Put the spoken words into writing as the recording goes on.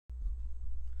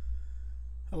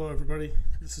Hello everybody,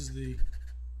 this is the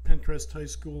Pencrest High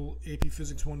School AP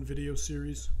Physics 1 video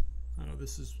series.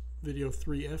 This is video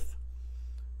 3F,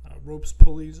 ropes,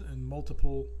 pulleys, and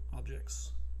multiple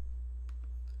objects.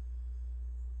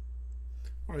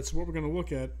 Alright, so what we're going to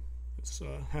look at is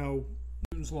how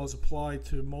Newton's laws apply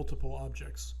to multiple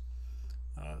objects.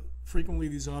 Frequently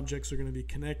these objects are going to be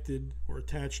connected or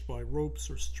attached by ropes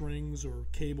or strings or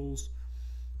cables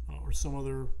or some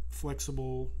other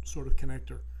flexible sort of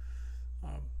connector.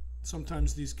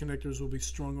 Sometimes these connectors will be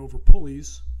strung over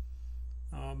pulleys,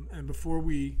 and before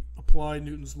we apply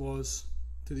Newton's laws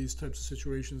to these types of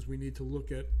situations, we need to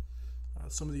look at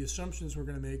some of the assumptions we're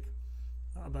going to make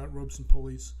about ropes and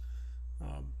pulleys.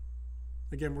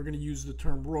 Again, we're going to use the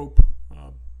term rope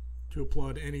to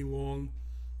apply to any long,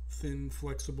 thin,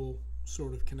 flexible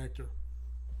sort of connector.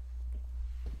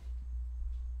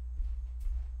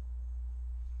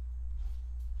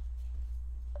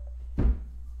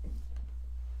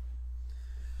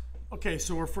 Okay,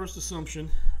 so our first assumption,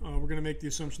 we're going to make the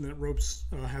assumption that ropes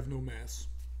have no mass.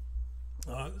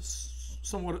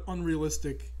 Somewhat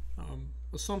unrealistic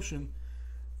assumption,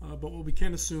 but what we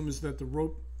can assume is that the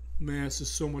rope mass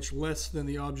is so much less than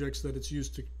the objects that it's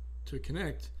used to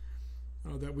connect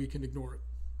that we can ignore it.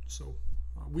 So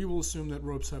we will assume that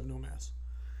ropes have no mass.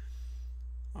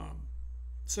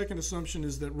 Second assumption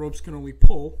is that ropes can only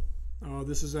pull.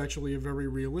 This is actually a very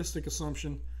realistic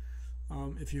assumption.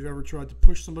 If you've ever tried to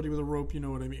push somebody with a rope, you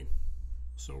know what I mean.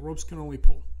 So ropes can only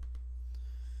pull.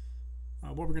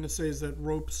 What we're going to say is that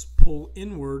ropes pull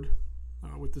inward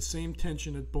with the same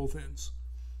tension at both ends.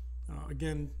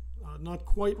 Again, not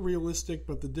quite realistic,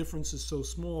 but the difference is so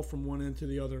small from one end to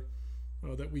the other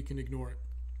that we can ignore it.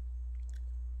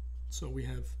 So we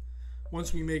have,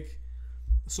 once we make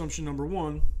assumption number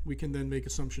 1, we can then make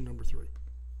assumption number 3.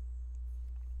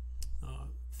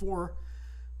 4.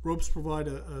 Ropes provide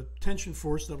a tension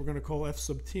force that we're going to call F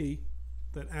sub t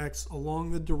that acts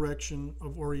along the direction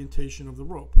of orientation of the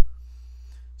rope.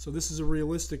 So this is a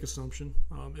realistic assumption.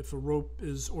 If a rope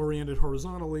is oriented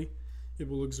horizontally, it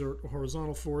will exert a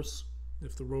horizontal force.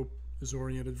 If the rope is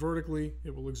oriented vertically,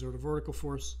 it will exert a vertical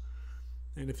force.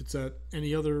 And if it's at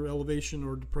any other elevation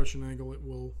or depression angle, it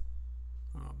will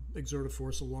exert a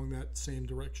force along that same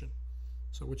direction.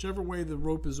 So whichever way the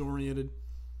rope is oriented,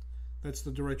 that's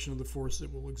the direction of the force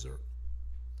it will exert.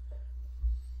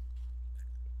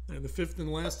 And the fifth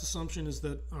and last assumption is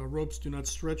that ropes do not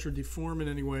stretch or deform in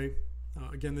any way.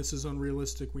 Again, this is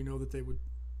unrealistic. We know that they would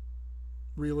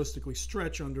realistically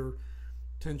stretch under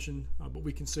tension, but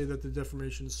we can say that the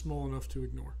deformation is small enough to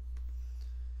ignore.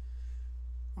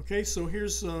 Okay, so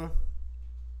here's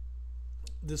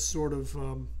this sort of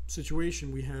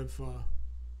situation. We have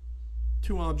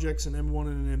two objects, an M1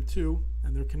 and an M2,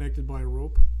 and they're connected by a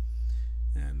rope.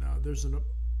 And there's an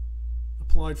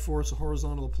applied force, a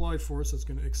horizontal applied force, that's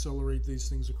going to accelerate these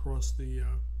things across the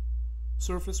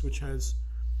surface, which has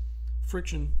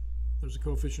friction. There's a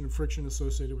coefficient of friction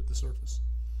associated with the surface.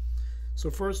 So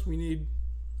first we need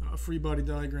a free body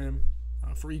diagram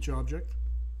for each object.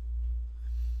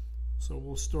 So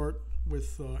we'll start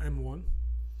with M1.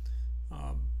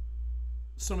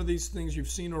 Some of these things you've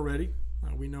seen already.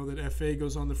 We know that FA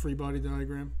goes on the free body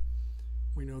diagram.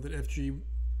 We know that FG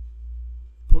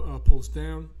pulls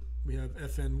down. We have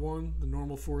Fn1, the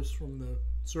normal force from the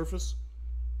surface.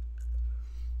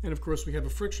 And of course we have a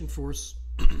friction force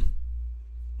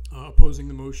opposing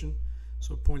the motion,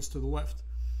 so it points to the left.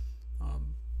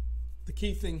 The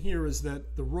key thing here is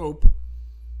that the rope,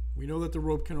 we know that the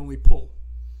rope can only pull.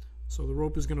 So the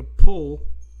rope is going to pull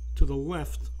to the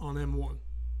left on M1.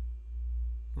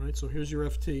 Right, so here's your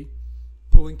FT,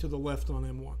 pulling to the left on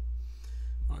M1.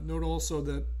 Note also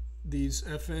that these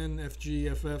Fn,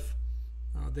 Fg, Ff,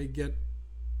 they get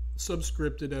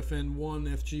subscripted Fn1,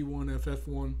 Fg1,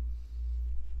 Ff1,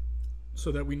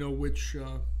 so that we know which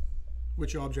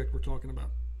object we're talking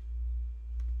about.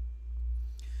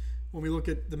 When we look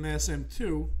at the mass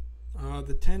M2,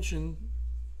 the tension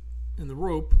in the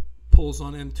rope pulls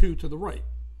on M2 to the right.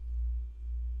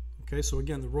 Okay, so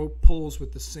again, the rope pulls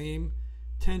with the same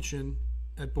tension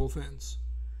at both ends.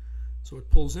 So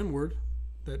it pulls inward.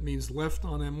 That means left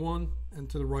on M1 and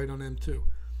to the right on M2.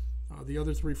 The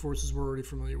other three forces we're already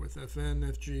familiar with, Fn,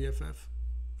 Fg, Ff.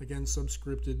 Again,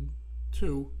 subscripted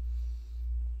 2.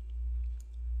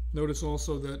 Notice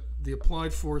also that the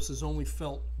applied force is only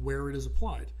felt where it is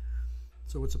applied.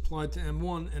 So it's applied to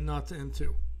M1 and not to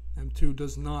M2. M2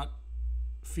 does not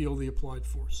feel the applied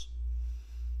force.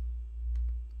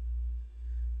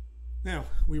 Now,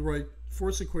 we write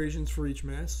force equations for each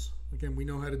mass. Again, we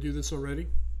know how to do this already.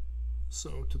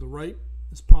 So to the right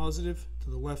is positive, to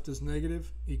the left is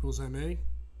negative, equals ma.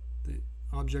 The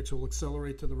objects will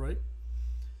accelerate to the right.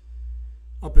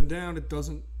 Up and down,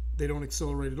 they don't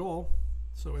accelerate at all.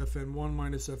 So Fn1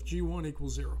 minus Fg1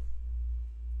 equals 0.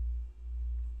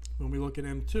 When we look at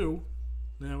M2,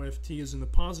 now Ft is in the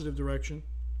positive direction,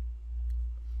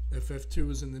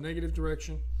 Ff2 is in the negative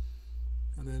direction,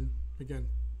 and then again,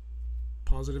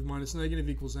 positive minus negative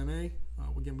equals Ma.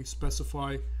 Again, we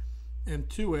specify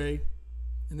M2A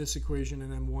in this equation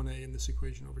and M1A in this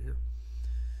equation over here.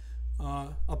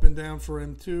 Up and down for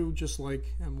M2, just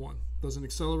like M1. Doesn't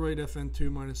accelerate,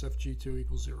 Fn2 minus Fg2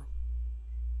 equals 0.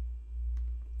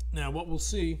 Now, what we'll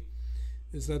see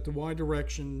is that the y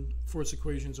direction force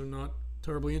equations are not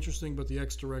terribly interesting, but the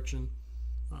x direction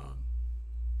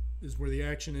is where the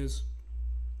action is.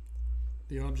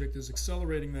 The object is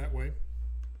accelerating that way.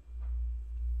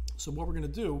 So what we're going to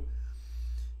do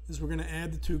is we're going to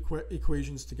add the two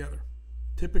equations together.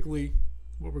 Typically,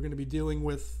 what we're going to be dealing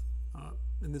with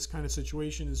in this kind of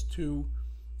situation is two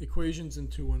equations and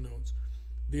two unknowns.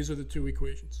 These are the two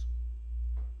equations.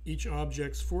 Each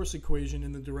object's force equation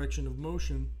in the direction of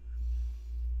motion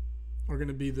are going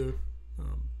to be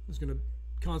is going to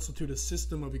constitute a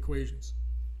system of equations.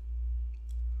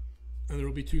 And there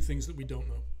will be two things that we don't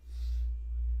know.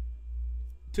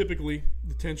 Typically,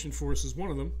 the tension force is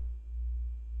one of them.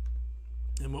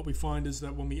 And what we find is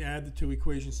that when we add the two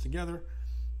equations together,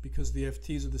 because the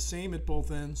FTs are the same at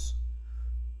both ends,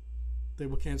 they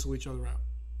will cancel each other out.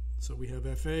 So we have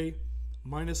FA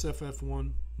minus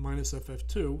FF1 minus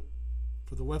FF2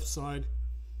 for the left side.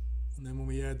 And then when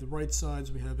we add the right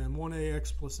sides, we have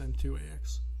M1AX plus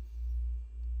M2AX.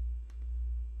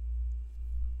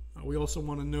 We also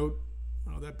want to note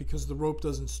that because the rope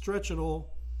doesn't stretch at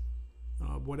all,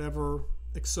 whatever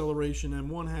acceleration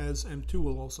M1 has, M2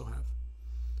 will also have.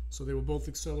 So they will both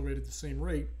accelerate at the same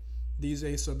rate. These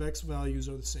A sub x values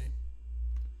are the same.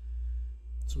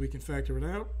 So we can factor it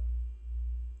out,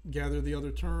 gather the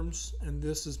other terms, and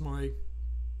this is my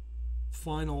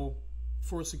final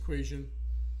force equation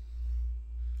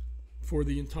for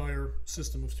the entire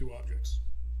system of two objects.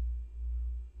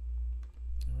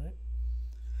 All right.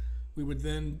 We would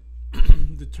then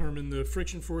determine the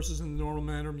friction forces in the normal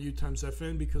manner, mu times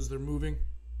Fn, because they're moving.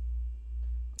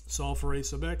 Solve for A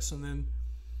sub x, and then,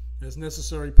 as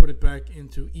necessary, put it back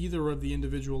into either of the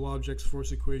individual objects'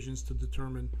 force equations to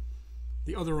determine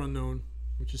the other unknown,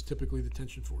 which is typically the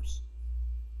tension force.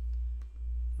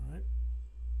 All right.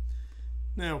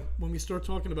 Now, when we start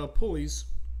talking about pulleys,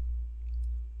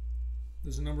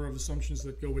 there's a number of assumptions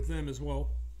that go with them as well.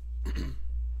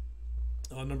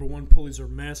 Number one, pulleys are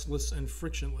massless and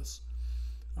frictionless.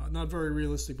 Not very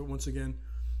realistic, but once again,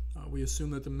 we assume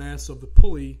that the mass of the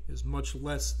pulley is much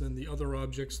less than the other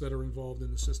objects that are involved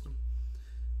in the system.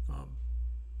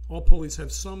 All pulleys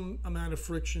have some amount of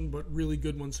friction, but really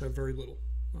good ones have very little.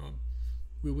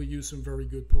 We will use some very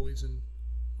good pulleys in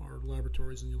our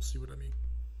laboratories, and you'll see what I mean.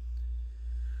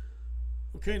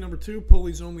 Okay, number two,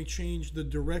 pulleys only change the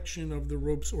direction of the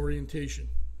rope's orientation.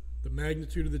 The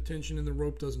magnitude of the tension in the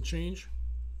rope doesn't change.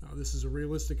 This is a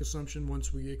realistic assumption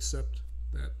once we accept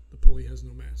that the pulley has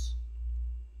no mass.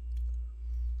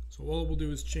 So all it will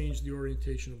do is change the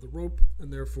orientation of the rope,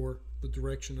 and therefore the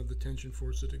direction of the tension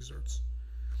force it exerts.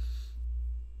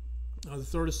 The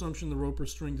third assumption, the rope or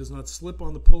string does not slip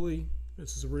on the pulley.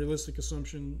 This is a realistic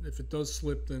assumption. If it does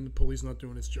slip, then the pulley's not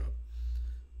doing its job.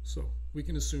 So we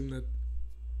can assume that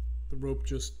the rope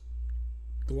just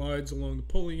glides along the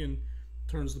pulley and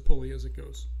turns the pulley as it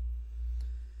goes.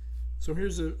 So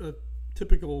here's a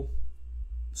typical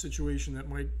situation that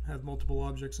might have multiple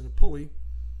objects in a pulley.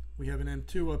 We have an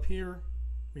M2 up here,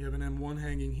 we have an M1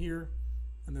 hanging here,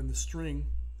 and then the string,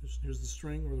 here's the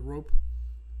string or the rope,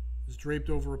 is draped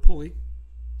over a pulley.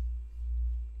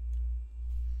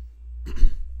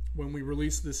 When we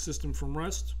release this system from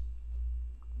rest,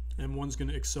 M1 is going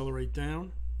to accelerate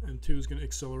down, M2 is going to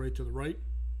accelerate to the right.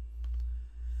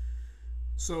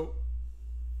 So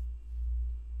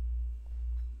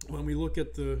when we look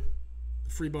at the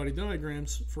free body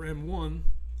diagrams for M1,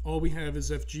 all we have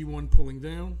is Fg1 pulling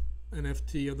down and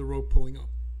Ft of the rope pulling up.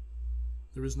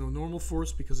 There is no normal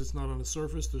force because it's not on a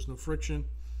surface. There's no friction.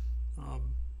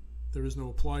 There is no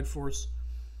applied force.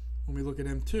 When we look at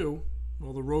M2,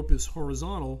 well, the rope is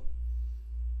horizontal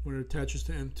when it attaches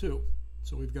to M2.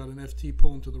 So we've got an Ft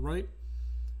pulling to the right.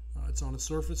 It's on a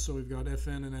surface, so we've got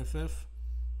Fn and Ff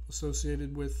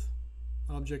associated with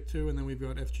object 2, and then we've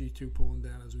got Fg2 pulling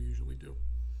down as we usually do.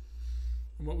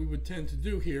 And what we would tend to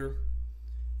do here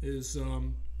is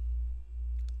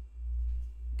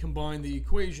combine the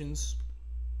equations.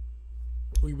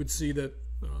 We would see that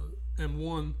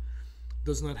M1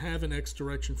 does not have an x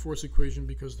direction force equation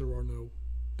because there are no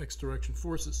x direction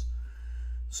forces.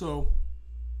 So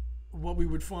what we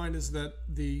would find is that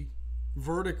the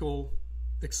vertical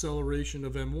acceleration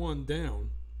of m1 down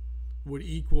would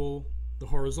equal the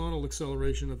horizontal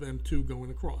acceleration of m2 going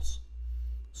across.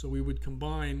 So we would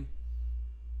combine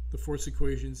the force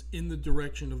equations in the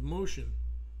direction of motion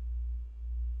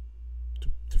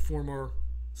to form our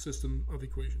system of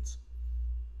equations.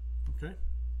 Okay?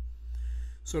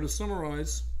 So to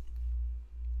summarize,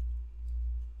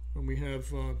 when we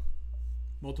have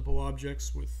multiple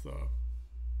objects with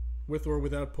or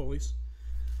without pulleys,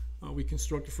 we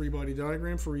construct a free body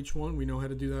diagram for each one. We know how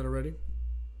to do that already.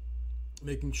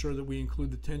 Making sure that we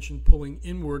include the tension pulling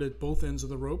inward at both ends of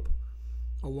the rope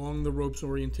along the rope's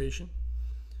orientation.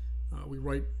 We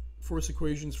write force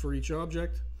equations for each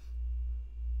object,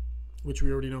 which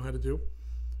we already know how to do.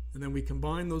 And then we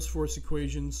combine those force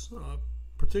equations,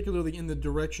 particularly in the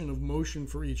direction of motion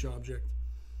for each object,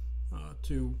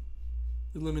 to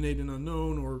eliminate an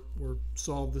unknown or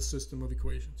solve the system of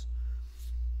equations.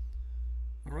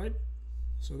 All right,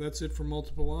 so that's it for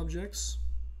multiple objects.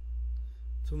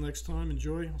 Till next time,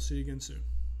 enjoy. I'll see you again soon.